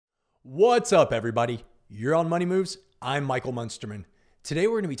What's up, everybody? You're on Money Moves. I'm Michael Munsterman. Today,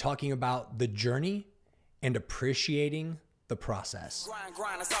 we're going to be talking about the journey and appreciating the process.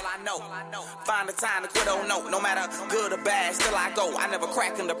 Grind, that's all I know. Find the time to quit, oh no matter good or bad, still I go. I never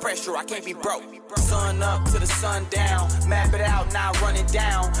crack under pressure, I can't be broke. Sun up to the sun down, map it out, now run it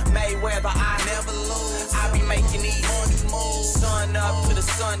down. Mayweather, I never lose. I be making these money moves. Sun up to the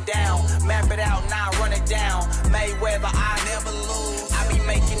sun down, map it out, now run it down. Mayweather, I never lose. I be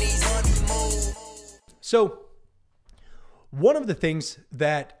making these money moves. So, one of the things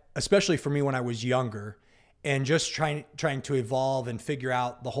that, especially for me when I was younger, and just trying to evolve and figure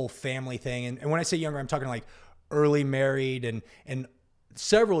out the whole family thing. And when I say younger, I'm talking like early married and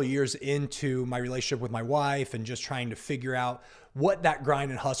several years into my relationship with my wife and just trying to figure out what that grind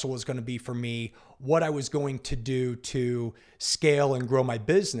and hustle was going to be for me, what I was going to do to scale and grow my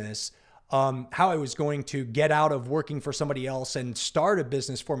business, how I was going to get out of working for somebody else and start a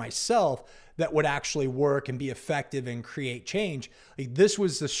business for myself that would actually work and be effective and create change. Like, this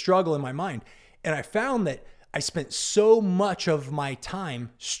was the struggle in my mind. And I found that I spent so much of my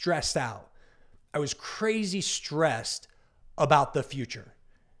time stressed out. I was crazy stressed about the future.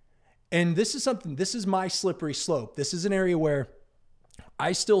 And this is my slippery slope. This is an area where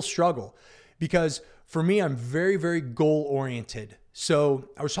I still struggle because for me, I'm very, very goal oriented. So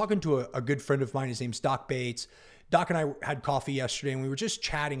I was talking to a good friend of mine. His name's Doc Bates. Doc and I had coffee yesterday and we were just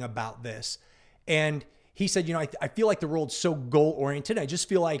chatting about this. And he said, I feel like the world's so goal oriented. I just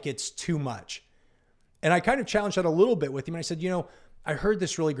feel like it's too much. And I kind of challenged that a little bit with him. And I said, I heard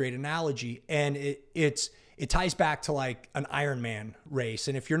this really great analogy, and it ties back to like an Ironman race.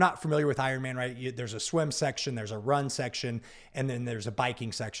 And if you're not familiar with Ironman, right, there's a swim section, there's a run section, and then there's a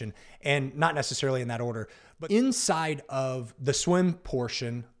biking section, and not necessarily in that order. But inside of the swim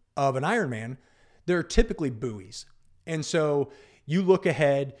portion of an Ironman, there are typically buoys. And so you look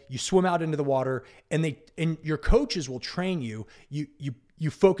ahead, you swim out into the water, and your coaches will train you.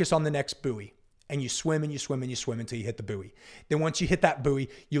 You focus on the next buoy. And you swim and you swim and you swim until you hit the buoy. Then once you hit that buoy,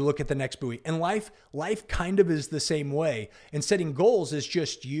 you look at the next buoy. And life kind of is the same way. And setting goals is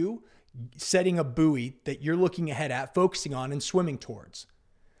just you setting a buoy that you're looking ahead at, focusing on, and swimming towards.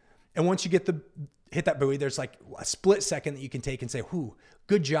 And once you hit that buoy, there's like a split second that you can take and say, "Whew,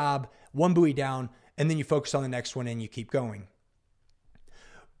 good job, one buoy down," and then you focus on the next one and you keep going.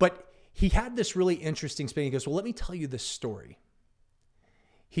 But he had this really interesting spin. He goes, "Well, let me tell you this story."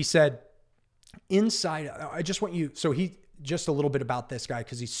 He said, inside, I just want you, so just a little bit about this guy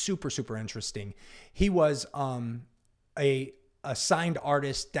because he's super, super interesting. He was a signed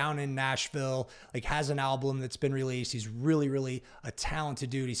artist down in Nashville, like has an album that's been released. He's really, really a talented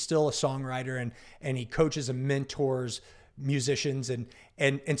dude. He's still a songwriter and he coaches and mentors musicians and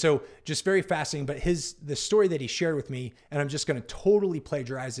so just very fascinating. But the story that he shared with me, and I'm just going to totally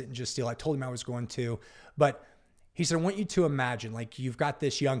plagiarize it and just steal. I told him I was going to, but he said, I want you to imagine like you've got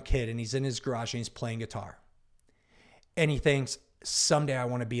this young kid and he's in his garage and he's playing guitar. And he thinks, someday I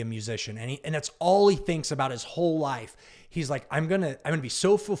want to be a musician. And that's all he thinks about his whole life. He's like, I'm going to be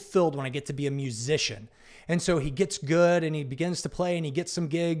so fulfilled when I get to be a musician. And so he gets good and he begins to play and he gets some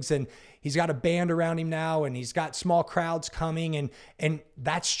gigs and he's got a band around him now and he's got small crowds coming and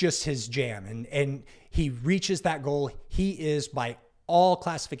that's just his jam. And he reaches that goal. He is, by all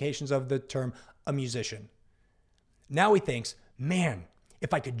classifications of the term, a musician. Now he thinks, man,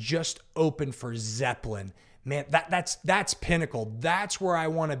 if I could just open for Zeppelin, man, that's pinnacle. That's where I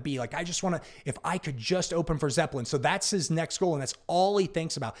want to be. Like, I just want to, if I could just open for Zeppelin. So that's his next goal. And that's all he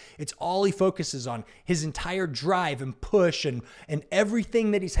thinks about. It's all he focuses on. His entire drive and push and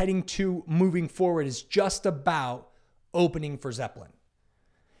everything that he's heading to moving forward is just about opening for Zeppelin.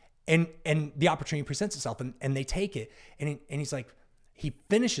 And the opportunity presents itself and they take it. And he's like, he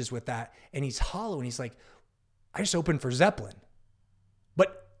finishes with that and he's hollow and he's like, I just opened for Zeppelin.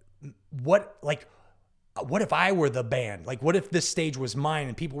 But what if I were the band? Like, what if this stage was mine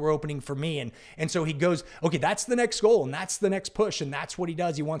and people were opening for me? And so he goes, okay, that's the next goal and that's the next push. And that's what he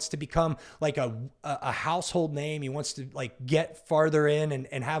does. He wants to become like a household name. He wants to like get farther in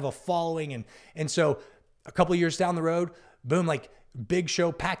and have a following. And so a couple of years down the road, boom, like big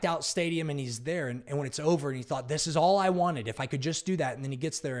show, packed out stadium, and he's there. And when it's over and he thought, this is all I wanted, if I could just do that. And then he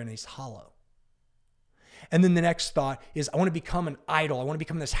gets there and he's hollow. And then the next thought is, I want to become an idol. I want to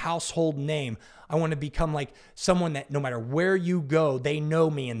become this household name. I want to become like someone that no matter where you go, they know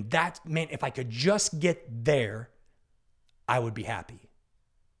me. And that, man, if I could just get there, I would be happy.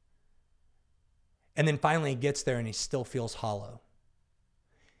 And then finally he gets there and he still feels hollow.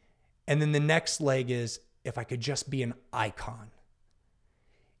 And then the next leg is, if I could just be an icon.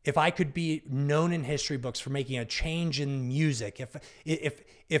 if I could be known in history books for making a change in music,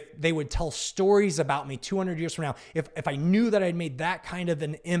 if they would tell stories about me 200 years from now, if I knew that I'd made that kind of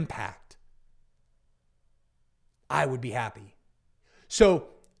an impact, I would be happy. So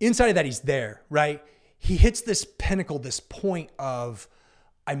inside of that, he's there, right? He hits this pinnacle, this point of,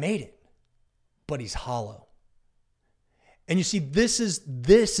 I made it, but he's hollow. And you see, this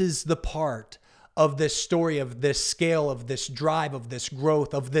is the part of this story, of this scale, of this drive, of this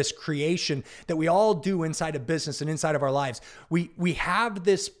growth, of this creation that we all do inside of business and inside of our lives. We have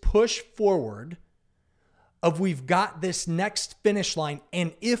this push forward of we've got this next finish line,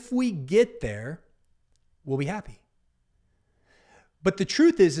 and if we get there, we'll be happy. But the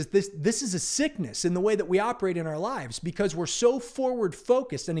truth is this is a sickness in the way that we operate in our lives because we're so forward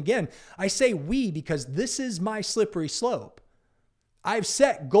focused. And again, I say we because this is my slippery slope. I've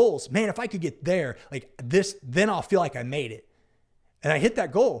set goals. Man, if I could get there, like this, then I'll feel like I made it. And I hit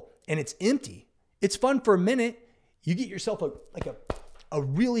that goal and it's empty. It's fun for a minute. You get yourself a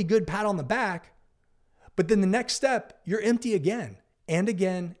really good pat on the back, but then the next step, you're empty again and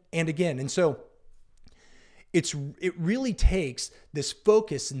again and again. And so it really takes this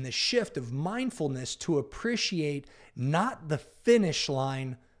focus and this shift of mindfulness to appreciate not the finish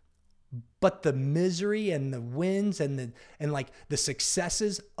line, but the misery and the wins and the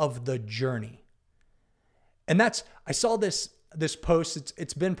successes of the journey. And I saw this post,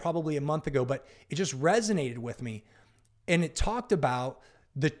 it's been probably a month ago, but it just resonated with me. And it talked about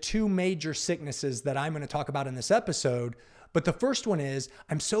the two major sicknesses that I'm going to talk about in this episode. But the first one is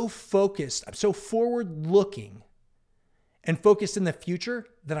I'm so focused, I'm so forward looking and focused in the future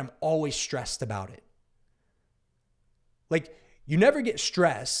that I'm always stressed about it. Like, you never get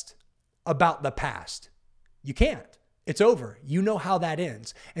stressed about the past. You can't. It's over. You know how that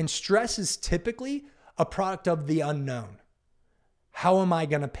ends. And stress is typically a product of the unknown. How am I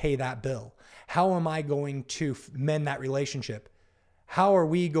going to pay that bill? How am I going to mend that relationship? How are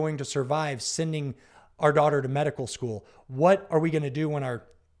we going to survive sending our daughter to medical school? What are we going to do when our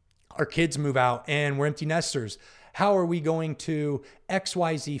kids move out and we're empty nesters? How are we going to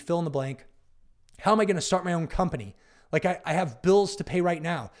XYZ, fill in the blank? How am I going to start my own company? Like I have bills to pay right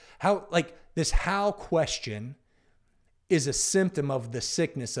now. This how question is a symptom of the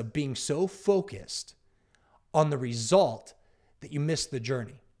sickness of being so focused on the result that you miss the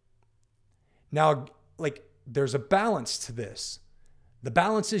journey. Now, there's a balance to this. The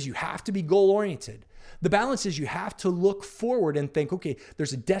balance is you have to be goal-oriented. The balance is you have to look forward and think, okay,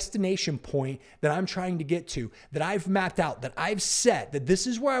 there's a destination point that I'm trying to get to, that I've mapped out, that I've set, that this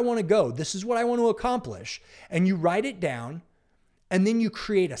is where I want to go. This is what I want to accomplish. And you write it down, and then you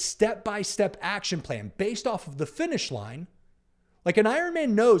create a step-by-step action plan based off of the finish line. Like an Ironman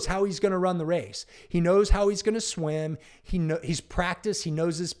knows how he's going to run the race. He knows how he's going to swim. He's practiced. He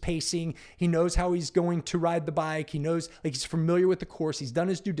knows his pacing. He knows how he's going to ride the bike. He knows, he's familiar with the course. He's done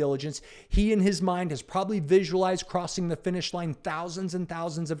his due diligence. He in his mind has probably visualized crossing the finish line thousands and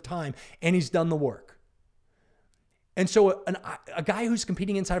thousands of times, and he's done the work. And so a guy who's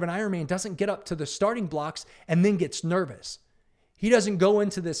competing inside of an Ironman doesn't get up to the starting blocks and then gets nervous. He doesn't go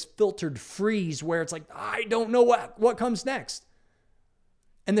into this filtered freeze where it's like, I don't know what comes next.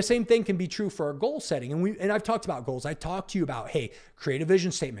 And the same thing can be true for our goal setting. And I've talked about goals. I talked to you about, hey, create a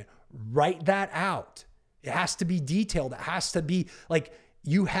vision statement, write that out. It has to be detailed. It has to be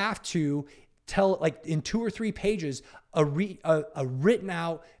you have to tell in 2 or 3 pages, a written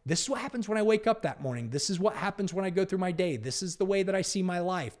out, this is what happens when I wake up that morning. This is what happens when I go through my day. This is the way that I see my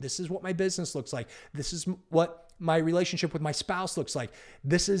life. This is what my business looks like. This is what my relationship with my spouse looks like.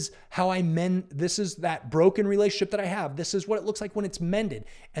 This is how I mend. This is that broken relationship that I have. This is what it looks like when it's mended.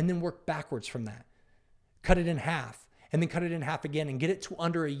 And then work backwards from that. Cut it in half and then cut it in half again and get it to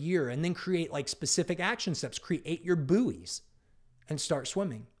under a year and then create specific action steps. Create your buoys and start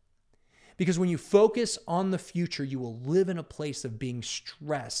swimming. Because when you focus on the future, you will live in a place of being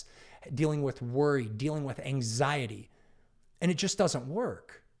stressed, dealing with worry, dealing with anxiety, and it just doesn't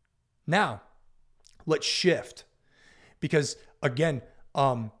work. Now, let's shift. Because again,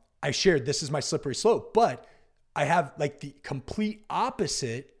 I shared this is my slippery slope, but I have the complete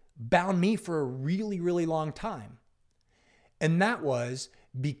opposite bound me for a really, really long time. And that was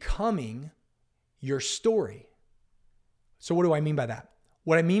becoming your story. So what do I mean by that?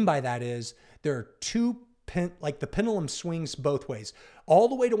 What I mean by that is there are two, the pendulum swings both ways. All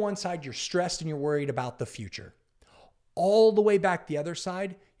the way to one side, you're stressed and you're worried about the future. All the way back the other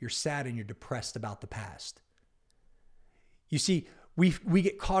side, you're sad and you're depressed about the past. You see, we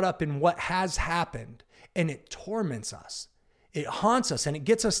get caught up in what has happened and it torments us. It haunts us and it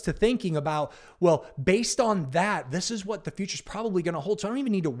gets us to thinking about, well, based on that, this is what the future's probably going to hold. So I don't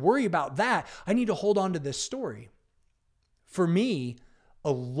even need to worry about that. I need to hold on to this story. For me,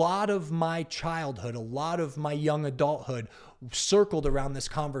 a lot of my childhood, a lot of my young adulthood circled around this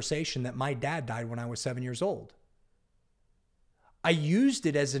conversation that my dad died when I was 7 years old. I used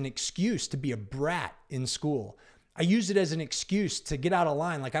it as an excuse to be a brat in school. I used it as an excuse to get out of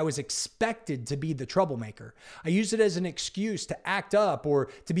line, like I was expected to be the troublemaker. I used it as an excuse to act up or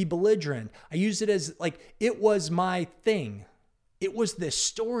to be belligerent. I used it as like it was my thing. It was this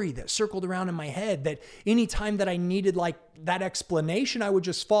story that circled around in my head that anytime that I needed like that explanation, I would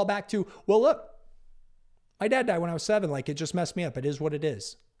just fall back to, well, look, my dad died when I was 7. Like it just messed me up. It is what it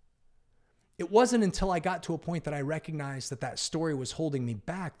is. It wasn't until I got to a point that I recognized that that story was holding me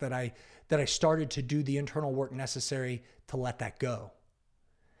back that I started to do the internal work necessary to let that go.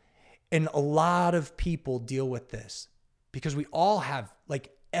 And a lot of people deal with this because we all have,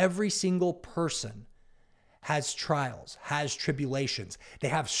 like every single person has trials, has tribulations. They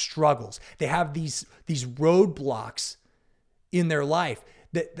have struggles. They have these roadblocks in their life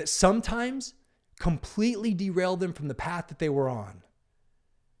that sometimes completely derail them from the path that they were on.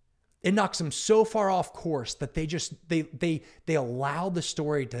 It knocks them so far off course that they allow the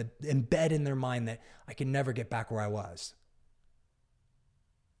story to embed in their mind that I can never get back where I was.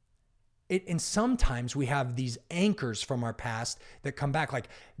 And sometimes we have these anchors from our past that come back. Like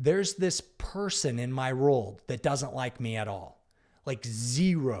there's this person in my world that doesn't like me at all. Like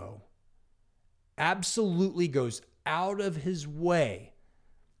zero. Absolutely goes out of his way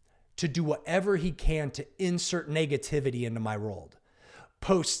to do whatever he can to insert negativity into my world.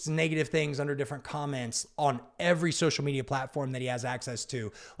 Posts negative things under different comments on every social media platform that he has access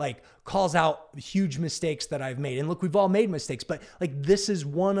to, like calls out huge mistakes that I've made. And look, we've all made mistakes, but like this is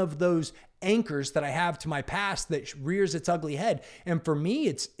one of those anchors that I have to my past that rears its ugly head. And for me,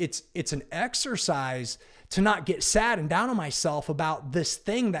 it's an exercise to not get sad and down on myself about this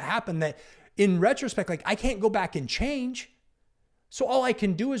thing that happened that in retrospect, like I can't go back and change. So all I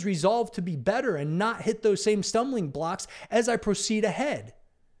can do is resolve to be better and not hit those same stumbling blocks as I proceed ahead.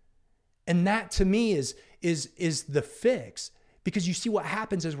 And that to me is the fix, because you see what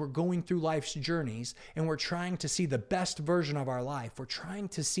happens as we're going through life's journeys and we're trying to see the best version of our life. We're trying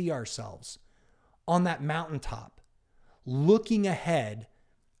to see ourselves on that mountaintop, looking ahead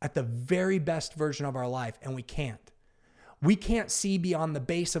at the very best version of our life, and we can't. We can't see beyond the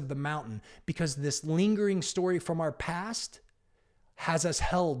base of the mountain because this lingering story from our past has us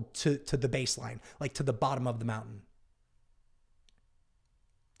held to the baseline, like to the bottom of the mountain.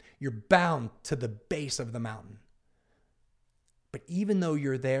 You're bound to the base of the mountain. But even though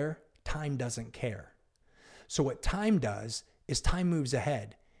you're there, time doesn't care. So what time does is time moves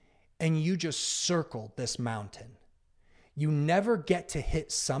ahead and you just circle this mountain. You never get to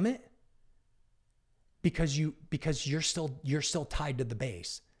hit summit because you're still tied to the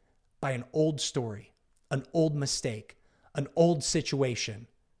base by an old story, an old mistake, an old situation,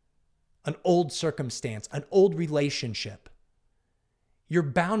 an old circumstance, an old relationship. You're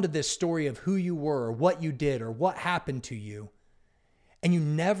bound to this story of who you were or what you did or what happened to you, and you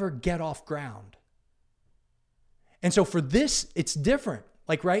never get off ground. And so for this, it's different.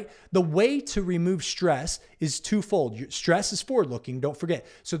 Like, right? The way to remove stress is twofold. Stress is forward looking, don't forget.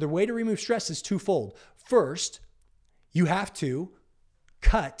 So the way to remove stress is twofold. First, you have to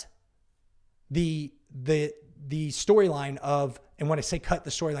cut the storyline of, and when I say cut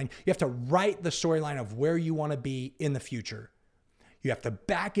the storyline, you have to write the storyline of where you want to be in the future. You have to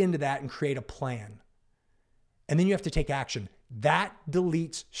back into that and create a plan. And then you have to take action. That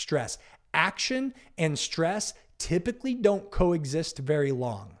deletes stress. Action and stress typically don't coexist very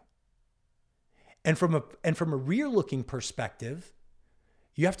long. And from a rear-looking perspective,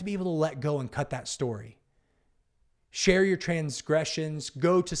 you have to be able to let go and cut that story. Share your transgressions,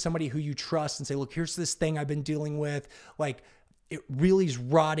 go to somebody who you trust and say, look, here's this thing I've been dealing with. Like, it really is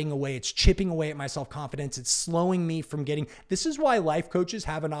rotting away. It's chipping away at my self-confidence. It's slowing me from getting, this is why life coaches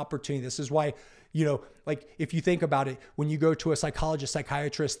have an opportunity. This is why, like if you think about it, when you go to a psychologist,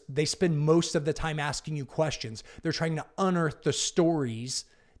 psychiatrist, they spend most of the time asking you questions. They're trying to unearth the stories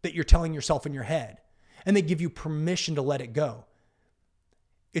that you're telling yourself in your head, and they give you permission to let it go.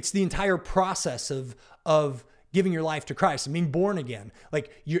 It's the entire process of giving your life to Christ and being born again.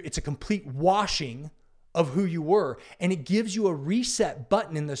 Like it's a complete washing of who you were. And it gives you a reset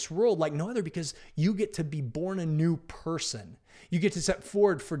button in this world like no other, because you get to be born a new person. You get to step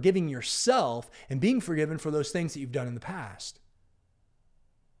forward forgiving yourself and being forgiven for those things that you've done in the past.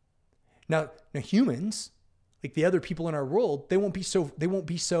 Now humans, Like the other people in our world, they won't be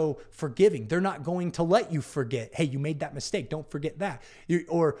so forgiving. They're not going to let you forget, hey, you made that mistake. Don't forget that.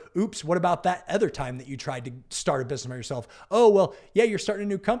 Or, oops, what about that other time that you tried to start a business by yourself? Oh, well, yeah, you're starting a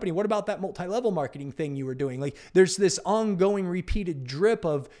new company. What about that multi-level marketing thing you were doing? Like there's this ongoing repeated drip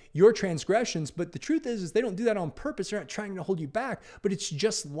of your transgressions. But the truth is they don't do that on purpose. They're not trying to hold you back, but it's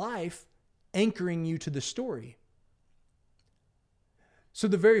just life anchoring you to the story. So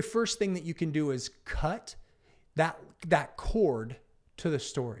the very first thing that you can do is cut that cord to the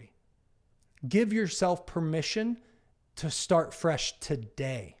story. Give yourself permission to start fresh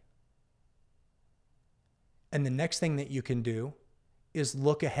today. And the next thing that you can do is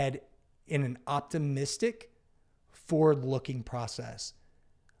look ahead in an optimistic, forward-looking process.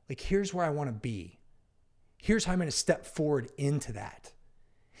 Like, here's where I want to be. Here's how I'm going to step forward into that.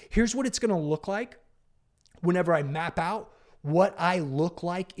 Here's what it's going to look like whenever I map out what I look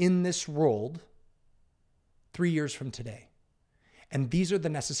like in this world 3 years from today. And these are the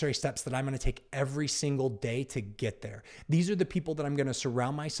necessary steps that I'm going to take every single day to get there. These are the people that I'm going to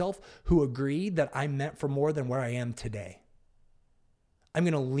surround myself who agree that I'm meant for more than where I am today. I'm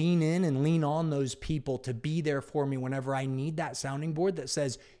going to lean in and lean on those people to be there for me whenever I need that sounding board that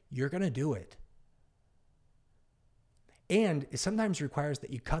says, you're going to do it. And it sometimes requires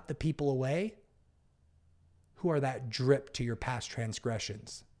that you cut the people away who are that drip to your past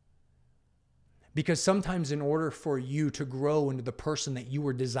transgressions. Because sometimes in order for you to grow into the person that you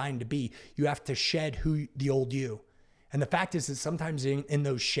were designed to be, you have to shed the old you. And the fact is that sometimes in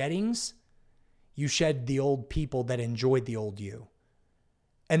those sheddings, you shed the old people that enjoyed the old you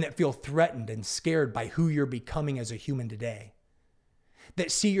and that feel threatened and scared by who you're becoming as a human today.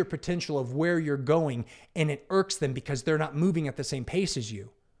 That see your potential of where you're going and it irks them because they're not moving at the same pace as you.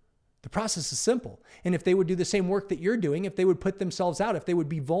 The process is simple. And if they would do the same work that you're doing, if they would put themselves out, if they would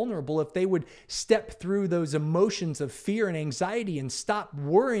be vulnerable, if they would step through those emotions of fear and anxiety and stop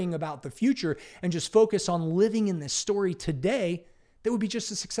worrying about the future and just focus on living in this story today, they would be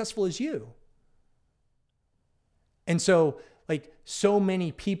just as successful as you. And so, like so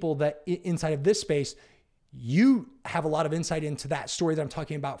many people that inside of this space, you have a lot of insight into that story that I'm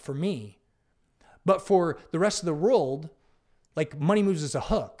talking about for me. But for the rest of the world, like Money Moves is a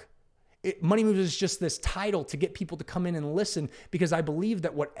hook. Money Moves is just this title to get people to come in and listen, because I believe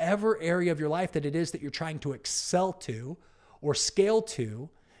that whatever area of your life that it is that you're trying to excel to or scale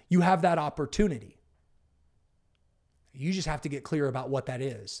to, you have that opportunity. You just have to get clear about what that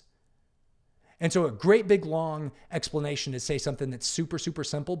is. And so a great big long explanation to say something that's super, super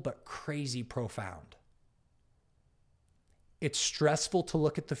simple, but crazy profound. It's stressful to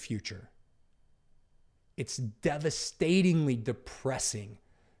look at the future. It's devastatingly depressing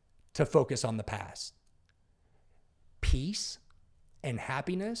to focus on the past. Peace and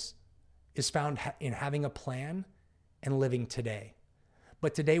happiness is found in having a plan and living today.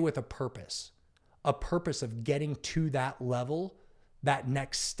 But today with a purpose of getting to that level, that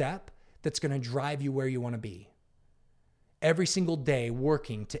next step that's going to drive you where you want to be. Every single day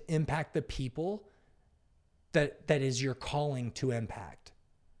working to impact the people that is your calling to impact.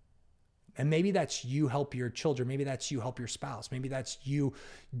 And maybe that's you help your children. Maybe that's you help your spouse. Maybe that's you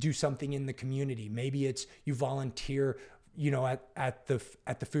do something in the community. Maybe it's you volunteer, at the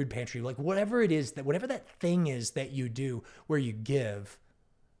food pantry. Like whatever it is, whatever that thing is that you do where you give,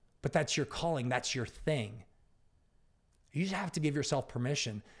 but that's your calling, that's your thing. You just have to give yourself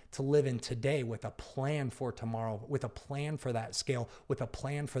permission to live in today with a plan for tomorrow, with a plan for that scale, with a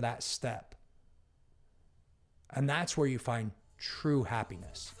plan for that step. And that's where you find true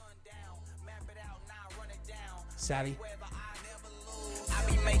happiness. Savvy? I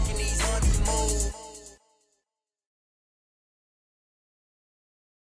be making these moves.